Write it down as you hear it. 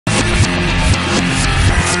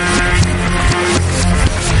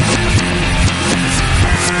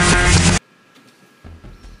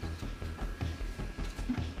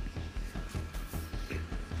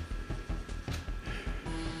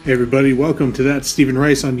Hey everybody, welcome to That Steven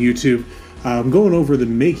Rice on YouTube. I'm going over the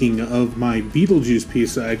making of my Beetlejuice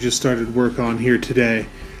piece that I just started work on here today.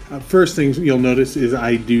 First thing you'll notice is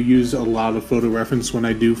I do use a lot of photo reference when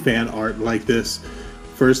I do fan art like this.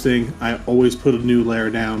 First thing, I always put a new layer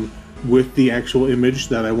down with the actual image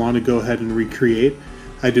that I want to go ahead and recreate.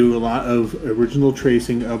 I do a lot of original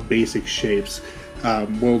tracing of basic shapes.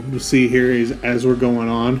 What we'll see here is as we're going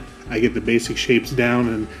on, I get the basic shapes down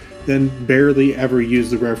and then barely ever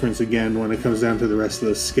use the reference again when it comes down to the rest of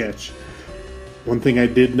the sketch. One thing I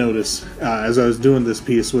did notice as I was doing this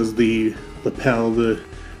piece was the lapel, the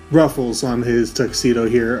ruffles on his tuxedo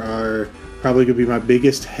here are probably going to be my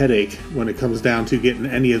biggest headache when it comes down to getting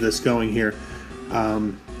any of this going here.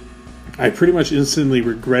 I pretty much instantly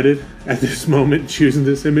regretted at this moment choosing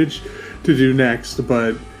this image to do next,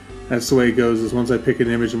 but that's the way it goes, is once I pick an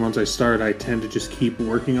image and once I start, I tend to just keep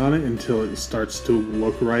working on it until it starts to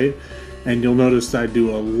look right. And you'll notice that I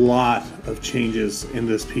do a lot of changes in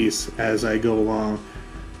this piece as I go along.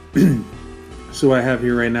 So what I have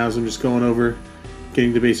here right now is I'm just going over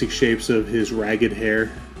getting the basic shapes of his ragged hair,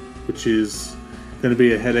 which is going to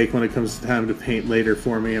be a headache when it comes to time to paint later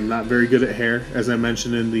for me. I'm not very good at hair, as I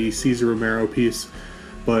mentioned in the Cesar Romero piece,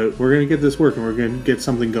 but we're going to get this working. We're going to get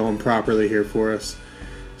something going properly here for us.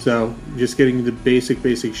 So just getting the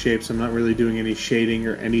basic shapes. I'm not really doing any shading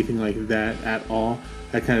or anything like that at all.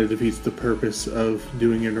 That kind of defeats the purpose of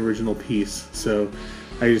doing an original piece. So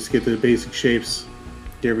I just get the basic shapes,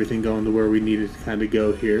 get everything going to where we need it to kind of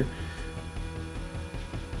go here.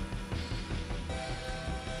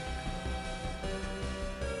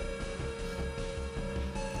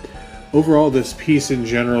 Overall, this piece in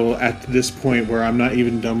general, at this point where I'm not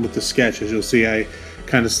even done with the sketch, as you'll see, I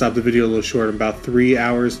kind of stopped the video a little short. I'm about 3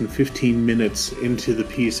 hours and 15 minutes into the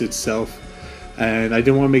piece itself, and I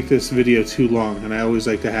didn't want to make this video too long, and I always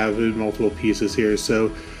like to have multiple pieces here,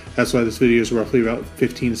 so that's why this video is roughly about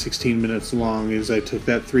 15-16 minutes long. Is I took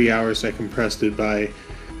that 3 hours, I compressed it by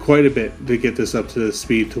quite a bit to get this up to the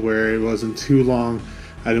speed to where it wasn't too long.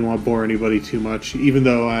 I didn't want to bore anybody too much, even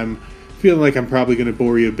though I'm feeling like I'm probably going to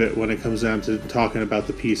bore you a bit when it comes down to talking about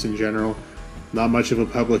the piece in general. Not much of a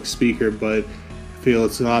public speaker, but I feel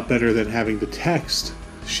it's a lot better than having the text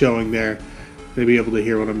showing there to be able to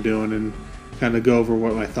hear what I'm doing and kind of go over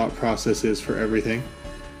what my thought process is for everything.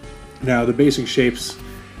 Now, the basic shapes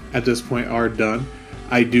at this point are done.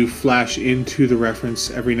 I do flash into the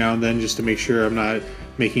reference every now and then just to make sure I'm not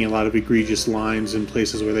making a lot of egregious lines in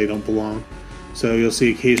places where they don't belong. So you'll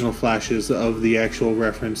see occasional flashes of the actual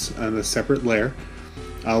reference on a separate layer.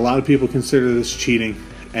 A lot of people consider this cheating,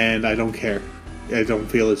 and I don't care. I don't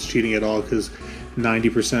feel it's cheating at all, because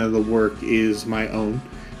 90% of the work is my own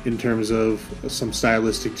in terms of some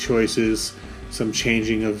stylistic choices, some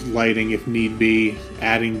changing of lighting if need be,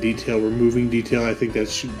 adding detail, removing detail. I think that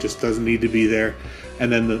just doesn't need to be there. And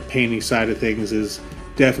then the painting side of things is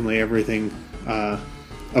definitely everything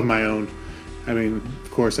of my own. I mean,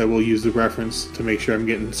 of course, I will use the reference to make sure I'm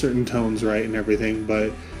getting certain tones right and everything,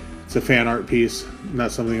 but it's a fan art piece,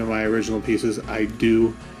 not something of my original pieces. I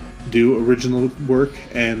do original work,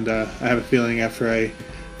 and I have a feeling after I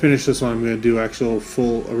finish this one, I'm going to do actual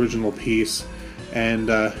full original piece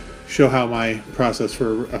and show how my process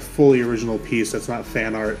for a fully original piece that's not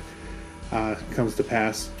fan art comes to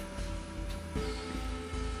pass.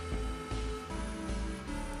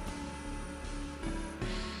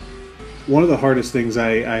 One of the hardest things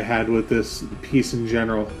I had with this piece in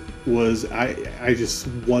general was I just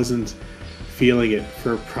wasn't feeling it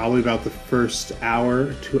for probably about the first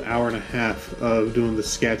hour to hour and a half of doing the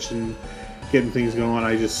sketch and getting things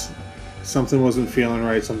going. Something wasn't feeling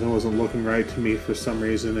right, something wasn't looking right to me for some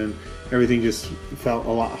reason, and everything just felt a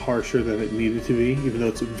lot harsher than it needed to be, even though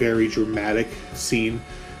it's a very dramatic scene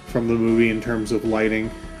from the movie in terms of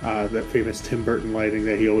lighting. That famous Tim Burton lighting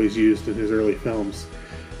that he always used in his early films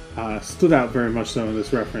stood out very much so in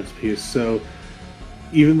this reference piece. So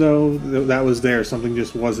even though that was there, something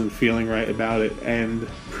just wasn't feeling right about it, and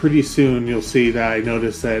pretty soon you'll see that I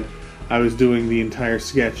noticed that I was doing the entire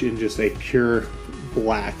sketch in just a pure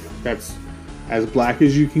black. That's as black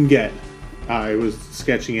as you can get. I was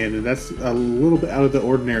sketching in, and that's a little bit out of the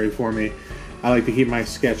ordinary for me. I like to keep my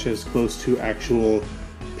sketch as close to actual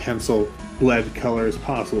pencil lead color as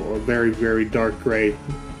possible, a very dark gray,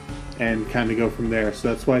 and kind of go from there. So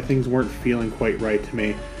that's why things weren't feeling quite right to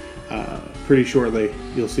me. Pretty shortly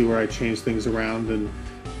you'll see where I change things around and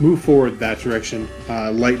move forward that direction,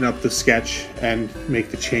 lighten up the sketch and make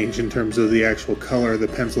the change in terms of the actual color of the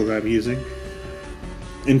pencil that I'm using.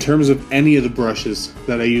 In terms of any of the brushes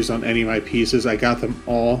that I use on any of my pieces, I got them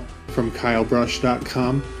all from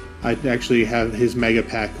kylebrush.com. I actually have his mega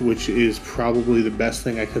pack, which is probably the best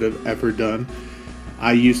thing I could have ever done.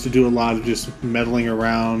 I used to do a lot of just meddling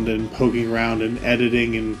around and poking around and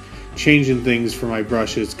editing and changing things for my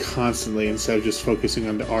brushes constantly instead of just focusing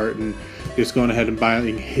on the art, and just going ahead and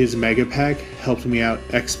buying his mega pack helped me out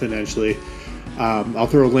exponentially. I'll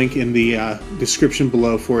throw a link in the description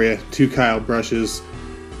below for you to Kyle Brush's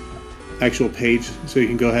actual page, so you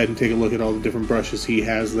can go ahead and take a look at all the different brushes he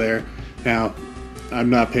has there. Now, I'm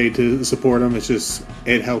not paid to support him, it's just,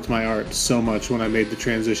 it helped my art so much when I made the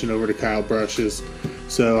transition over to Kyle Brushes.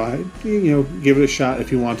 So, give it a shot if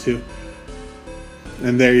you want to.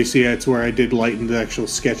 And there you see it's where I did lighten the actual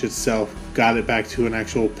sketch itself, got it back to an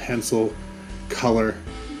actual pencil color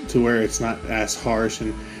to where it's not as harsh,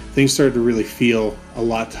 and things started to really feel a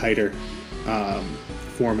lot tighter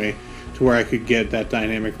for me, to where I could get that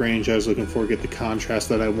dynamic range I was looking for, get the contrast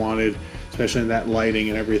that I wanted, especially in that lighting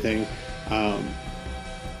and everything.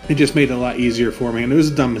 It just made it a lot easier for me, and it was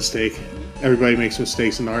a dumb mistake. Everybody makes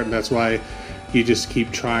mistakes in art, and that's why you just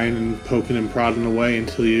keep trying and poking and prodding away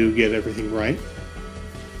until you get everything right.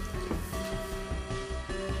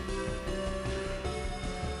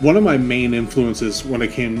 One of my main influences when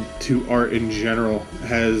it came to art in general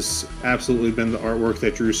has absolutely been the artwork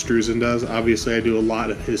that Drew Struzan does. Obviously, I do a lot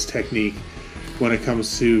of his technique when it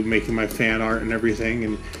comes to making my fan art and everything,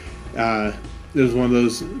 and it was one of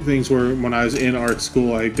those things where when I was in art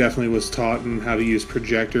school, I definitely was taught on how to use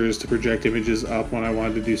projectors to project images up when I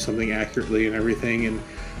wanted to do something accurately and everything, and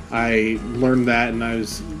I learned that, and I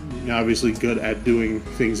was obviously good at doing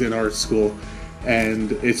things in art school.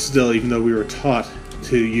 And it's still, even though we were taught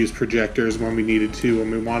to use projectors when we needed to, when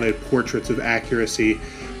we wanted portraits of accuracy,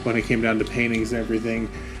 when it came down to paintings and everything,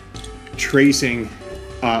 tracing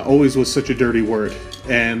always was such a dirty word,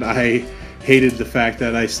 and I hated the fact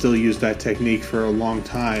that I still used that technique for a long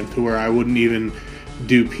time, to where I wouldn't even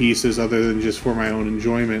do pieces other than just for my own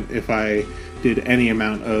enjoyment if I did any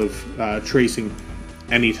amount of tracing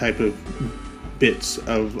any type of bits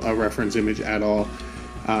of a reference image at all.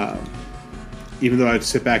 Even though I'd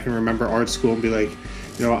sit back and remember art school and be like,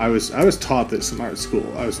 I was taught this in art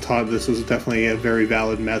school. I was taught this was definitely a very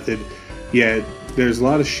valid method. Yet there's a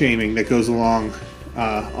lot of shaming that goes along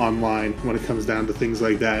online when it comes down to things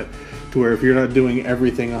like that, to where if you're not doing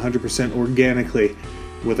everything 100% organically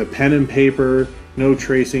with a pen and paper, no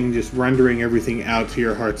tracing, just rendering everything out to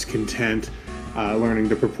your heart's content, learning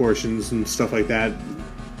the proportions and stuff like that,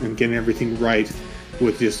 and getting everything right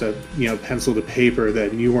with just a pencil to paper,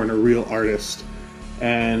 then you weren't a real artist.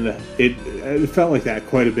 And it felt like that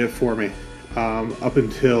quite a bit for me, up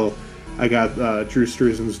until I got Drew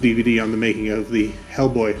Struzan's DVD on the making of the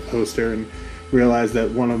Hellboy poster, and realized that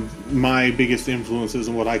one of my biggest influences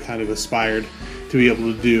and what I kind of aspired to be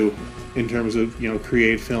able to do in terms of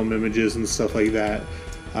create film images and stuff like that,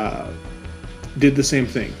 did the same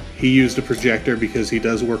thing. He used a projector because he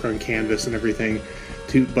does work on canvas and everything,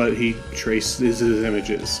 but he traces his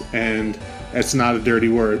images, and that's not a dirty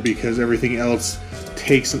word, because everything else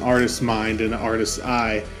takes an artist's mind and an artist's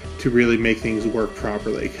eye to really make things work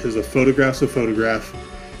properly, because a photograph's a photograph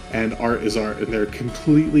and art is art, and they're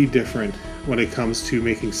completely different when it comes to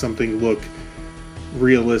making something look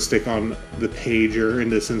realistic on the page, or in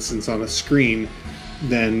this instance on a screen,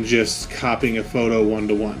 than just copying a photo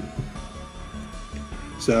one-to-one.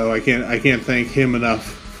 So I can't thank him enough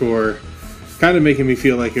for kind of making me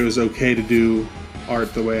feel like it was okay to do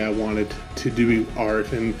art the way I wanted to do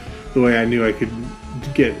art, and the way I knew I could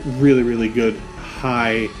get really, really good,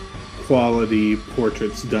 high quality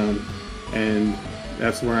portraits done. And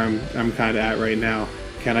that's where I'm kind of at right now.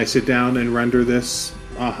 Can I sit down and render this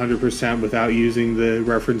 100% without using the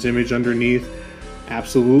reference image underneath?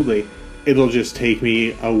 Absolutely. It'll just take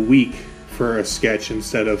me a week for a sketch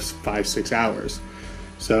instead of 5-6 hours.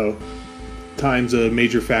 So time's a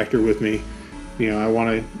major factor with me. I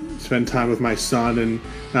want to spend time with my son and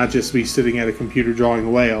not just be sitting at a computer drawing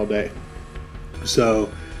away all day.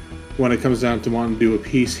 So when it comes down to wanting to do a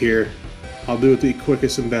piece here, I'll do it the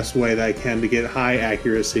quickest and best way that I can to get high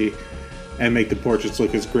accuracy and make the portraits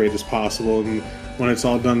look as great as possible. And when it's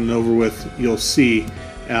all done and over with, you'll see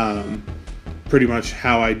pretty much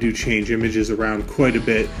how I do change images around quite a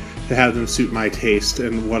bit to have them suit my taste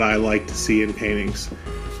and what I like to see in paintings.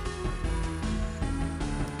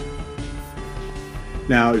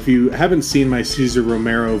 Now, if you haven't seen my Cesar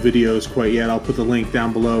Romero videos quite yet, I'll put the link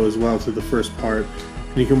down below as well to the first part,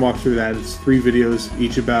 and you can walk through that. It's 3 videos,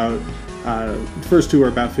 each about, the first 2 are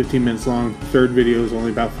about 15 minutes long, third video is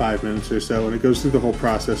only about 5 minutes or so, and it goes through the whole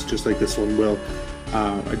process just like this one will.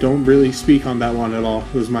 I don't really speak on that one at all.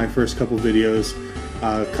 It was my first couple videos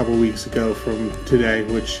a couple weeks ago from today,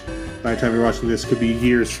 which by the time you're watching this, could be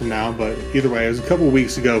years from now, but either way, it was a couple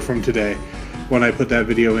weeks ago from today when I put that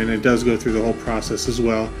video in. It does go through the whole process as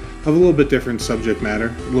well, of a little bit different subject matter,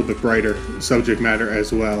 a little bit brighter subject matter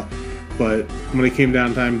as well. But when it came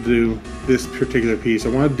down time to do this particular piece, I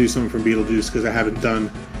wanted to do something from Beetlejuice because I haven't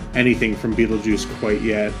done anything from Beetlejuice quite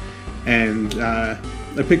yet. And I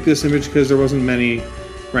picked this image because there wasn't many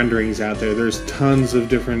renderings out there. There's tons of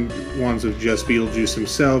different ones of just Beetlejuice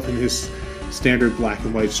himself in his standard black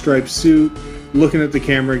and white striped suit, looking at the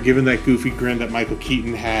camera, giving that goofy grin that Michael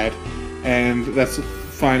Keaton had, and that's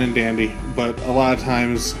fine and dandy. But a lot of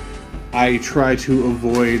times I try to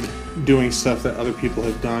avoid doing stuff that other people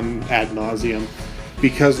have done ad nauseum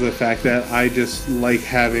because of the fact that I just like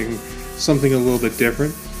having something a little bit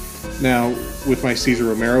different. Now, with my Cesar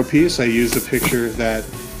Romero piece, I used a picture that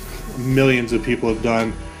millions of people have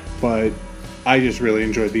done, but I just really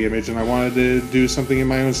enjoyed the image and I wanted to do something in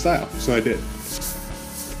my own style, so I did.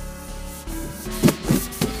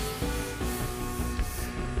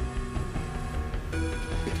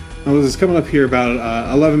 Now, this is coming up here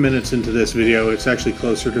about 11 minutes into this video. It's actually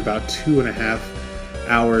closer to about 2.5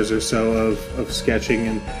 hours or so of sketching,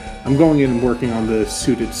 and I'm going in and working on the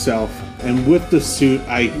suit itself. And with the suit,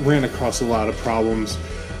 I ran across a lot of problems.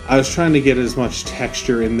 I was trying to get as much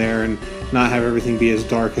texture in there and not have everything be as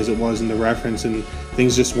dark as it was in the reference, and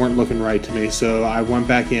things just weren't looking right to me. So I went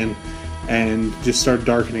back in and just started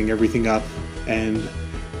darkening everything up. And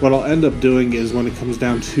what I'll end up doing is, when it comes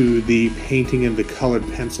down to the painting and the colored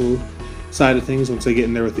pencil side of things, once I get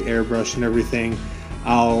in there with the airbrush and everything,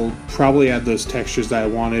 I'll probably add those textures that I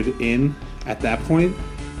wanted in at that point,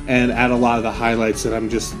 and add a lot of the highlights that I'm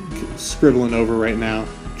just scribbling over right now,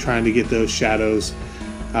 trying to get those shadows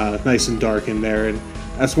nice and dark in there. And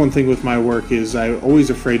that's one thing with my work, is I'm always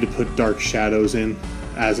afraid to put dark shadows in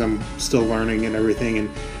as I'm still learning and everything, and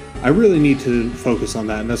I really need to focus on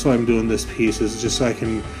that. And that's why I'm doing this piece, is just so I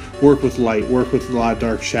can work with light, work with a lot of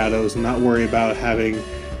dark shadows, and not worry about having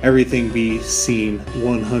everything be seen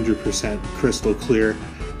 100% crystal clear,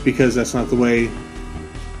 because that's not the way,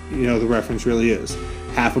 you know, the reference really is.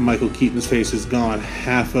 Half of Michael Keaton's face is gone,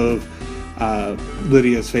 half of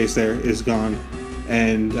Lydia's face there is gone,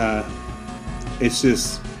 and it's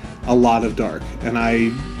just a lot of dark. And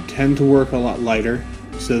I tend to work a lot lighter,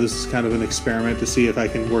 so this is kind of an experiment to see if I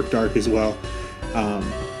can work dark as well.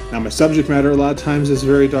 Now, my subject matter a lot of times is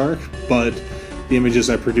very dark, but the images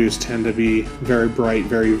I produce tend to be very bright,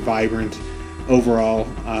 very vibrant overall,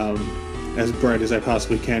 as bright as I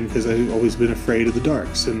possibly can, because I've always been afraid of the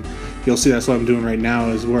darks. And you'll see that's what I'm doing right now,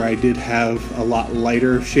 is where I did have a lot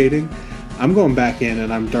lighter shading, I'm going back in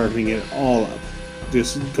and I'm darkening it all up,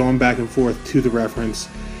 just going back and forth to the reference,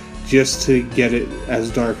 just to get it as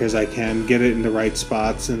dark as I can, get it in the right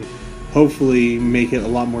spots, and hopefully make it a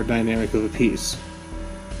lot more dynamic of a piece.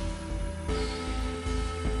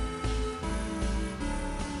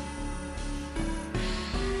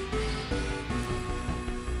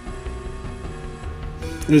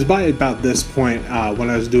 It was by about this point, when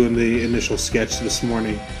I was doing the initial sketch this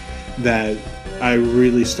morning, that I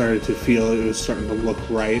really started to feel it was starting to look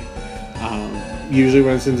right. Usually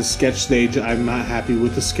when it's in the sketch stage, I'm not happy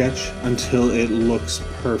with the sketch until it looks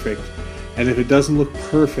perfect. And if it doesn't look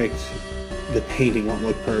perfect, the painting won't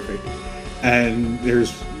look perfect. And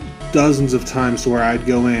there's dozens of times where I'd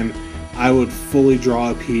go in, I would fully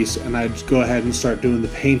draw a piece, and I'd go ahead and start doing the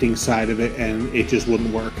painting side of it, and it just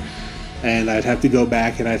wouldn't work. And I'd have to go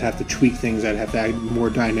back and I'd have to tweak things, I'd have to add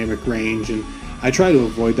more dynamic range, and I try to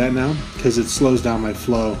avoid that now because it slows down my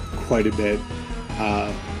flow quite a bit.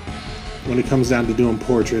 When it comes down to doing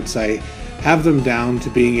portraits, I have them down to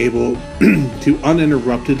being able to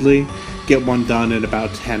uninterruptedly get one done in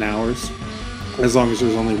about 10 hours, as long as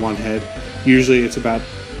there's only one head. Usually it's about,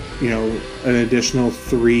 you know, an additional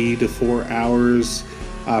 3 to 4 hours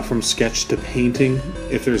from sketch to painting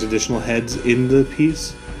if there's additional heads in the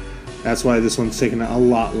piece. That's why this one's taking a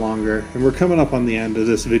lot longer, and we're coming up on the end of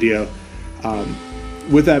this video.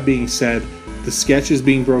 With that being said, the sketch is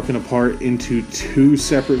being broken apart into 2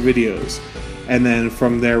 separate videos, and then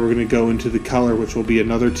from there we're going to go into the color, which will be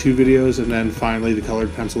another 2 videos, and then finally the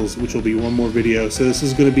colored pencils, which will be 1 more video. So this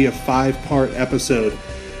is going to be a 5-part episode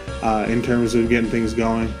in terms of getting things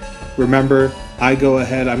going. Remember, I'm going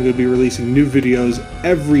to be releasing new videos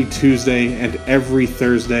every Tuesday and every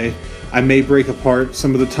Thursday. I may break apart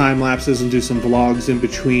some of the time lapses and do some vlogs in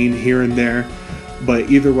between here and there,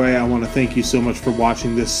 but either way, I want to thank you so much for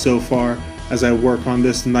watching this so far as I work on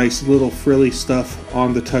this nice little frilly stuff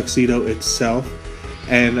on the tuxedo itself.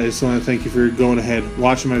 And I just want to thank you for going ahead,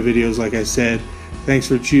 watching my videos. Like I said, thanks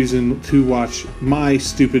for choosing to watch my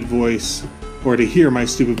stupid voice, or to hear my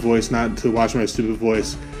stupid voice, not to watch my stupid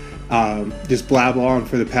voice. just blab on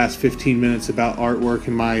for the past 15 minutes about artwork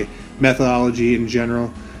and my methodology in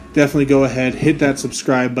general, definitely go ahead, hit that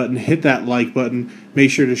subscribe button, hit that like button.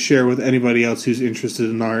 Make sure to share with anybody else who's interested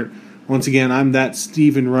in art. Once again, I'm That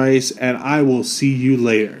Steven Rice, and I will see you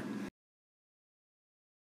later.